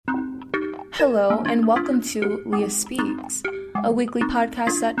Hello, and welcome to Leah Speaks, a weekly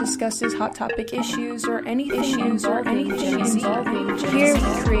podcast that discusses hot topic issues or anything involving Gen Z. Here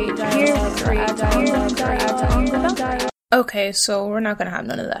we create dialogue. Okay, so we're not gonna have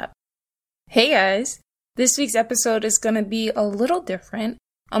none of that. Hey guys, this week's episode is gonna be a little different.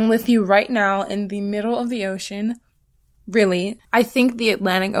 I'm with you right now in the middle of the ocean. Really, I think the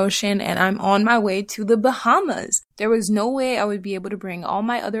Atlantic Ocean, and I'm on my way to the Bahamas. There was no way I would be able to bring all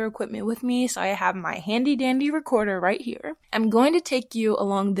my other equipment with me, so I have my handy dandy recorder right here. I'm going to take you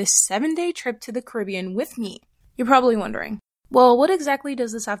along this 7-day trip to the Caribbean with me. You're probably wondering, well, what exactly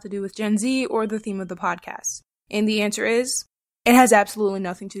does this have to do with Gen Z or the theme of the podcast? And the answer is, it has absolutely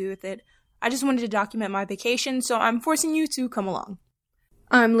nothing to do with it. I just wanted to document my vacation, so I'm forcing you to come along.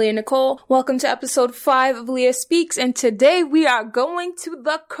 I'm Leah Nicole. Welcome to episode 5 of Leah Speaks, and today we are going to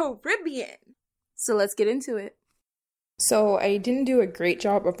the Caribbean. So let's get into it. So I didn't do a great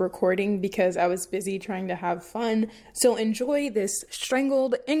job of recording because I was busy trying to have fun. So enjoy this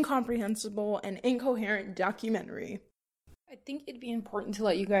strangled, incomprehensible, and incoherent documentary. I think it'd be important to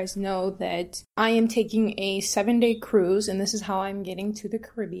let you guys know that I am taking a 7-day cruise, and this is how I'm getting to the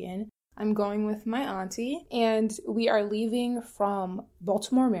Caribbean. I'm going with my auntie, and we are leaving from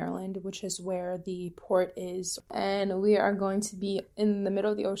Baltimore, Maryland, which is where the port is, and we are going to be in the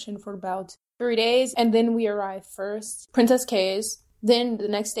middle of the ocean for about 3 days, and then we arrive first Princess Cays, then the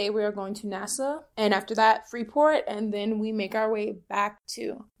next day we are going to Nassau, and after that Freeport, and then we make our way back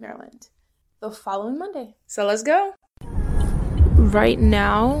to Maryland the following Monday. So let's go! Right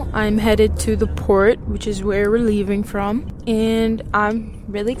now, I'm headed to the port, which is where we're leaving from, and I'm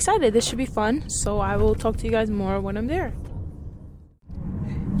really excited. This should be fun, so I will talk to you guys more when I'm there.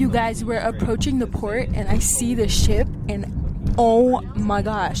 You guys, we're approaching the port, and I see the ship, and oh my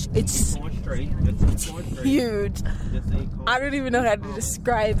gosh, it's huge. I don't even know how to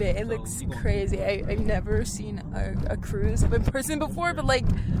describe it. It looks crazy. I've never seen a cruise in person before, but like,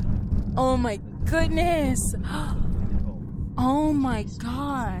 oh my goodness. Oh my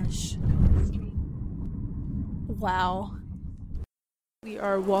gosh. Wow. We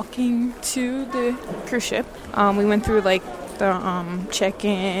are walking to the cruise ship. We went through like the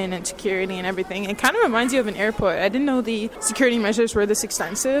check-in and security and everything. It kind of reminds you of an airport. I didn't know the security measures were this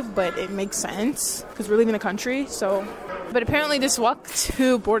extensive, but it makes sense because we're leaving the country. But apparently this walk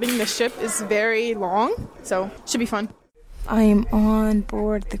to boarding the ship is very long, so it should be fun. I am on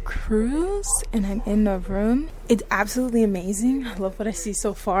board the cruise and I'm in the room. It's absolutely amazing. I love what I see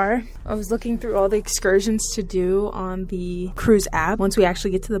so far. I was looking through all the excursions to do on the cruise app once we actually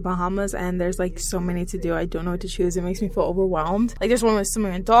get to the Bahamas, and there's like so many to do. I don't know what to choose. It makes me feel overwhelmed. Like there's one with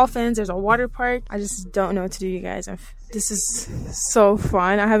swimming with dolphins. There's a water park. I just don't know what to do, you guys. This is so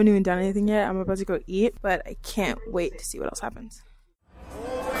fun. I haven't even done anything yet. I'm about to go eat, but I can't wait to see what else happens.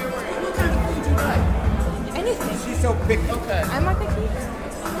 Anything. She's so picky. Okay. I'm not picky.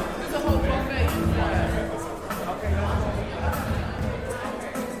 There's a whole buffet.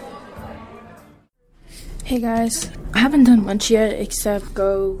 Hey guys, I haven't done much yet except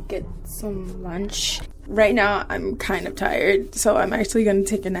go get some lunch. Right now I'm kind of tired, so I'm actually gonna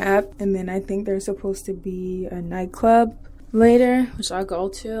take a nap, and then I think there's supposed to be a nightclub later, which I'll go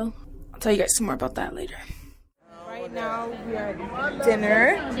to. I'll tell you guys some more about that later. Right now we are at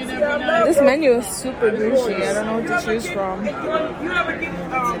dinner. This menu is super bougie. I don't know what to choose from.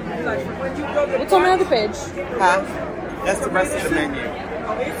 What's on the other page? Huh? That's the rest of the menu.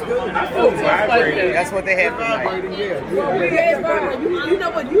 Vibrating. That's what they have tonight. You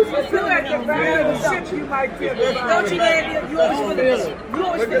know what? You feel like the ship you might feel. Don't you, Leah? You always feel it. You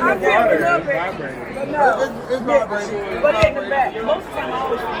always feel it. I feel it. It's vibrating. But in the back. Most of the time I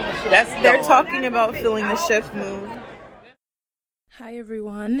always feel the ship. They're talking about feeling the ship move. Hi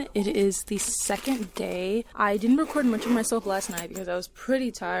everyone, it is the second day. I didn't record much of myself last night because I was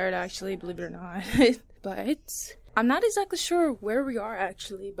pretty tired actually, believe it or not. But I'm not exactly sure where we are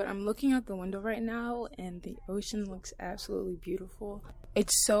actually, but I'm looking out the window right now and the ocean looks absolutely beautiful.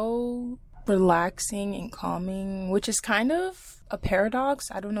 It's so relaxing and calming, which is kind of a paradox.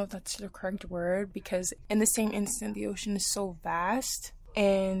 I don't know if that's the correct word, because in the same instant the ocean is so vast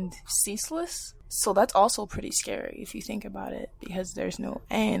and ceaseless. So that's also pretty scary if you think about it, because there's no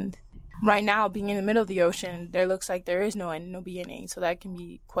end. Right now, being in the middle of the ocean, there looks like there is no end, no beginning. So that can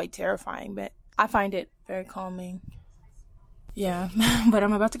be quite terrifying, but I find it very calming. Yeah, but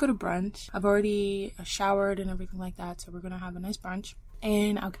I'm about to go to brunch. I've already showered and everything like that, so we're going to have a nice brunch.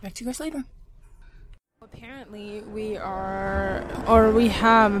 And I'll get back to you guys later. Apparently, we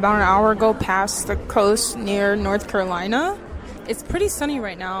have about an hour ago past the coast near North Carolina. It's pretty sunny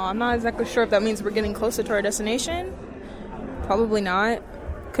right now. I'm not exactly sure if that means we're getting closer to our destination. Probably not.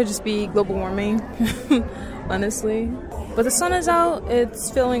 Could just be global warming, honestly. But the sun is out.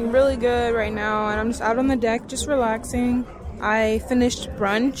 It's feeling really good right now, and I'm just out on the deck, just relaxing. I finished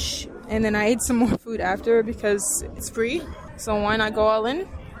brunch, and then I ate some more food after because it's free. So why not go all in?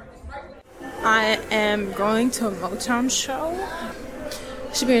 I am going to a Motown show.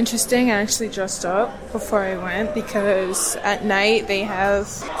 Should be interesting. I actually dressed up before I went because at night they have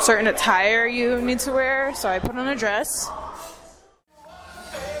certain attire you need to wear. So I put on a dress.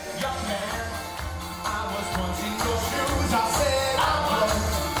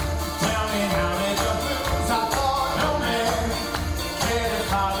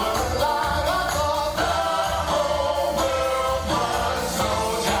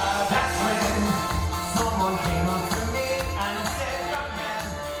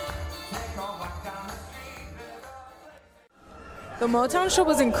 The Motown show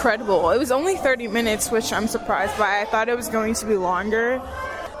was incredible. It was only 30 minutes, which I'm surprised by. I thought it was going to be longer.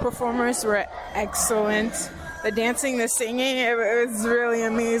 Performers were excellent. The dancing, the singing, it was really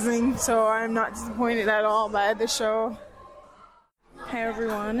amazing. So I'm not disappointed at all by the show. Hey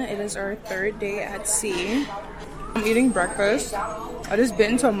everyone, it is our third day at sea. I'm eating breakfast. I just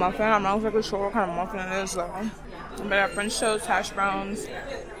bit into a muffin. I'm not exactly sure what kind of muffin it is though. But I have French toast, hash browns,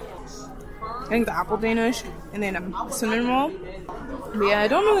 I think the apple Danish, and then a cinnamon roll. But yeah, I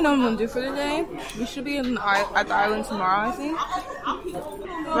don't really know what I'm going to do for the day. We should be at the island tomorrow, I think.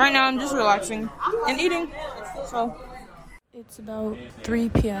 Right now, I'm just relaxing and eating. So it's about 3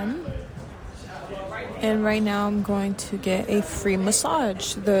 p.m. And right now, I'm going to get a free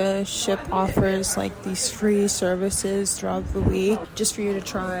massage. The ship offers like these free services throughout the week just for you to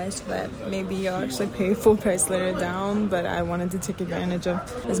try, so that maybe you'll actually pay full price later down. But I wanted to take advantage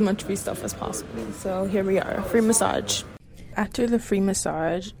of as much free stuff as possible. So here we are, free massage. After the free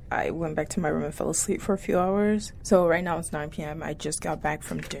massage, I went back to my room and fell asleep for a few hours. So right now it's 9 p.m. I just got back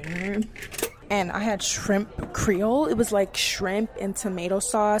from dinner. And I had shrimp creole. It was like shrimp and tomato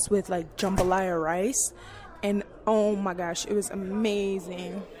sauce with like jambalaya rice. And oh my gosh, it was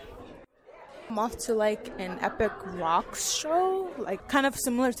amazing. I'm off to like an epic rock show, like kind of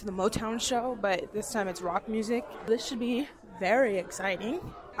similar to the Motown show, but this time it's rock music. This should be very exciting.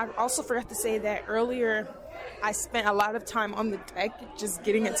 I also forgot to say that earlier I spent a lot of time on the deck just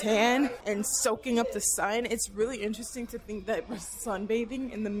getting a tan and soaking up the sun. It's really interesting to think that we're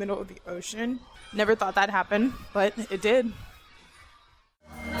sunbathing in the middle of the ocean. Never thought that'd happen, but it did.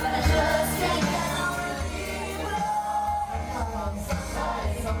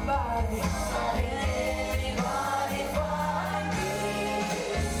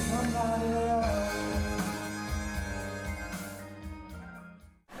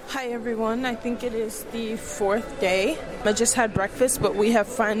 Hi everyone, I think it is the 4th day. I just had breakfast, but we have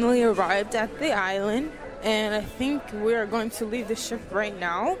finally arrived at the island. And I think we're going to leave the ship right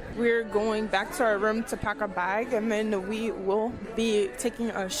now. We're going back to our room to pack our bag, and then we will be taking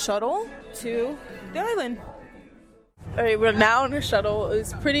a shuttle to the island. Alright, we're now on a shuttle.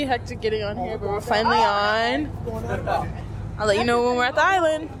 It's pretty hectic getting on here, but we're finally on. I'll let you know when we're at the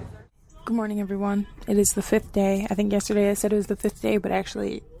island. Good morning everyone. It is the 5th day. I think yesterday I said it was the 5th day, but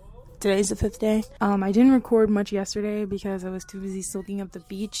actually today's the 5th day. I didn't record much yesterday because I was too busy soaking up the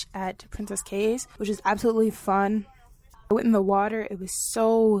beach at Princess K's, which is absolutely fun. I went in the water. It was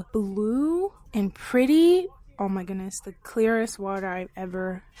so blue and pretty. Oh my goodness, the clearest water I've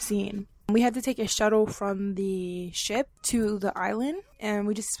ever seen. We had to take a shuttle from the ship to the island, and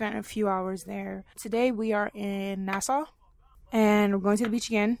we just spent a few hours there. Today we are in Nassau, and we're going to the beach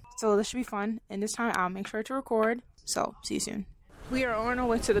again, so this should be fun. And this time I'll make sure to record, so see you soon. We are on our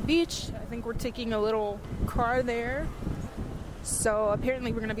way to the beach. I think we're taking a little car there. So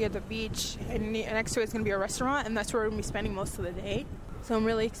apparently we're going to be at the beach, and next to it is going to be a restaurant, and that's where we're going to be spending most of the day. So I'm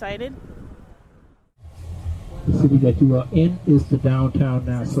really excited. The city that you are in is the downtown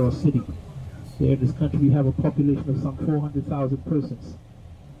Nassau city. Here in this country we have a population of some 400,000 persons.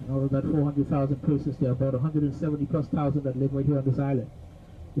 And out of that 400,000 persons, there are about 170 plus thousand that live right here on this island.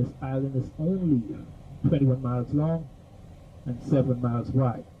 This island is only 21 miles long and 7 miles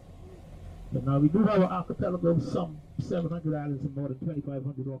wide. But now we do have an archipelago of some 700 islands and more than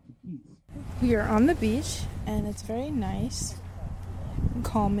 2,500 rocks and keys. We are on the beach, and it's very nice and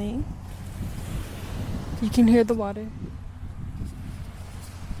calming. You can hear the water.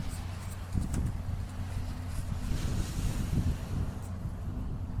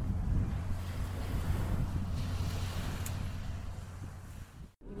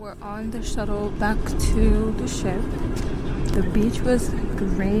 We're on the shuttle back to the ship. The beach was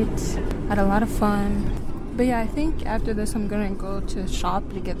great. Had a lot of fun. But yeah, I think after this I'm gonna go to shop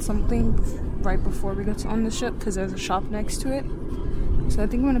to get something right before we go on the ship, because there's a shop next to it. So I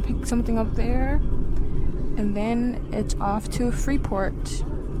think I'm gonna pick something up there, and then it's off to Freeport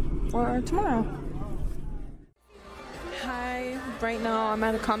for tomorrow. Hi, right now I'm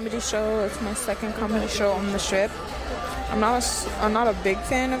at a comedy show. It's my second comedy show on the trip. I'm not a big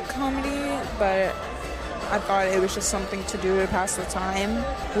fan of comedy, but I thought it was just something to do to pass the time.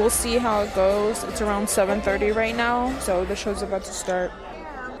 We'll see how it goes. It's around 7:30 right now, so the show's about to start.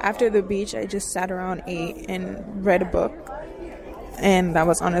 After the beach, I just sat around, ate, and read a book. And that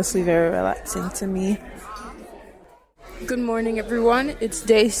was honestly very relaxing to me. Good morning, everyone. It's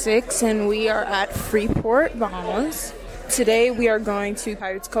day 6, and we are at Freeport, Bahamas. Today, we are going to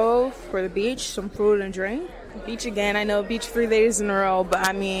Pirates Cove for the beach, some food and drink. Beach again. I know beach 3 days in a row, but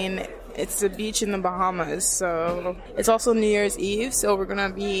I mean, it's the beach in the Bahamas, so it's also New Year's Eve, so we're gonna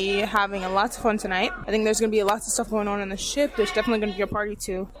be having lots of fun tonight. I think there's gonna be lots of stuff going on the ship. There's definitely gonna be a party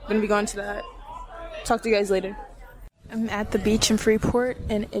too. I'm gonna be going to that. Talk to you guys later. I'm at the beach in Freeport,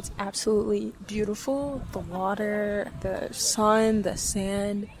 and it's absolutely beautiful. The water, the sun, the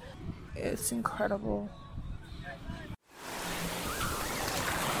sand, it's incredible.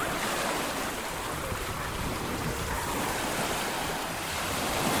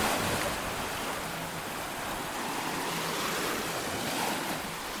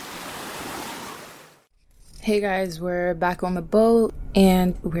 Hey guys, we're back on the boat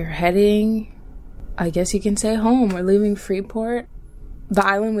and we're heading, I guess you can say, home. We're leaving Freeport. The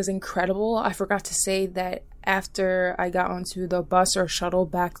island was incredible. I forgot to say that after I got onto the bus or shuttle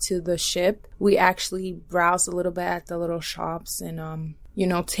back to the ship, we actually browsed a little bit at the little shops and,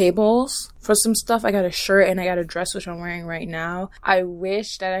 tables for some stuff. I got a shirt and I got a dress, which I'm wearing right now. I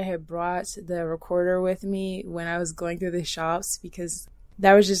wish that I had brought the recorder with me when I was going through the shops, because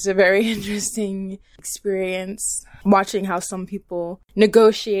that was just a very interesting experience, watching how some people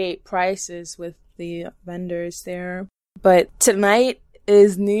negotiate prices with the vendors there. But tonight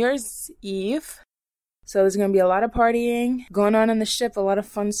is New Year's Eve, so there's going to be a lot of partying going on the ship, a lot of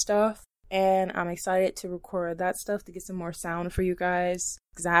fun stuff, and I'm excited to record that stuff to get some more sound for you guys,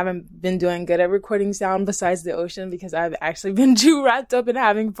 because I haven't been doing good at recording sound besides the ocean, because I've actually been too wrapped up in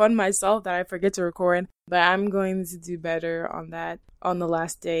having fun myself that I forget to record. But I'm going to do better on that on the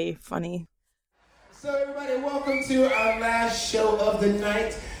last day. Funny. So everybody, welcome to our last show of the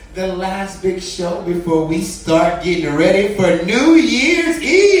night, the last big show before we start getting ready for New Year's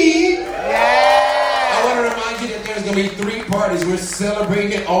Eve. Yeah! I want to remind you that there's going to be 3 parties. We're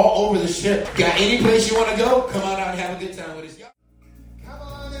celebrating it all over the ship. Got any place you want to go? Come on out and have a good time with us. Come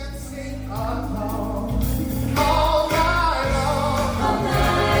on and sing along. All night long. All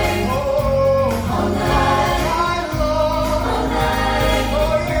night. Oh, all night. All night.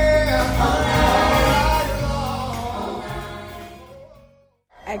 Oh, yeah. All night.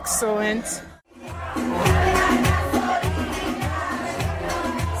 Excellent.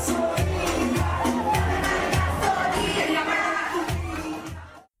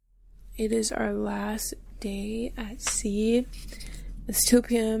 It is our last day at sea. It's 2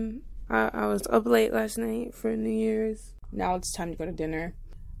 p.m. I was up late last night for New Year's. Now it's time to go to dinner.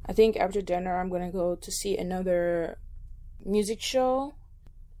 I think after dinner I'm going to go to see another music show.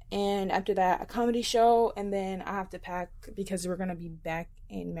 And after that, a comedy show. And then I have to pack because we're going to be back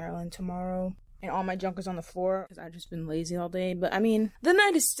in Maryland tomorrow. And all my junk is on the floor because I've just been lazy all day. But I mean, the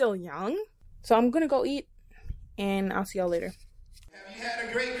night is still young. So I'm going to go eat. And I'll see y'all later. Have you had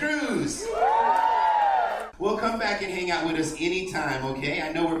a great cruise? Well, come back and hang out with us anytime, okay?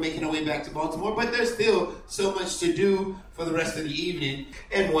 I know we're making our way back to Baltimore, but there's still so much to do for the rest of the evening.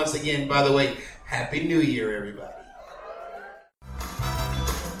 And once again, by the way, Happy New Year, everybody.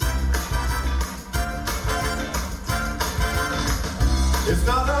 It's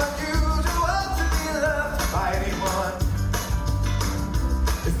not unusual to be loved by anyone.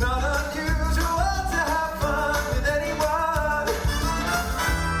 It's not unusual to have fun with anyone.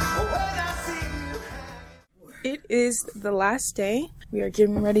 But when I see you... It is the last day. We are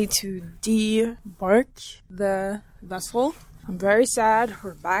getting ready to debark the vessel. I'm very sad.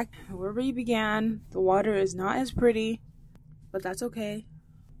 We're back wherever we began. The water is not as pretty, but that's okay.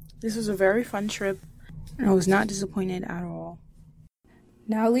 This was a very fun trip, and I was not disappointed at all.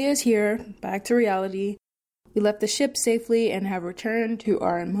 Now Leah's here, back to reality. We left the ship safely and have returned to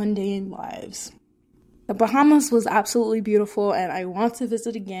our mundane lives. The Bahamas was absolutely beautiful, and I want to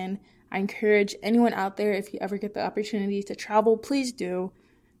visit again. I encourage anyone out there, if you ever get the opportunity to travel, please do.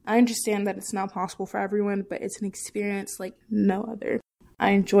 I understand that it's not possible for everyone, but it's an experience like no other. I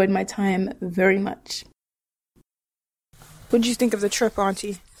enjoyed my time very much. What did you think of the trip,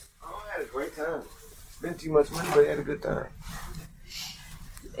 Auntie? Oh, I had a great time. Spent too much money, but I had a good time.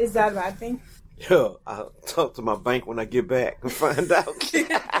 Is that a bad thing? Yeah, I'll talk to my bank when I get back and find out.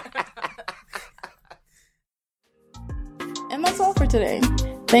 And that's all for today.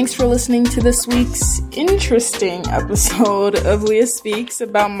 Thanks for listening to this week's interesting episode of Leah Speaks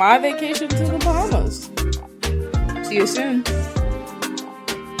about my vacation to the Bahamas. See you soon.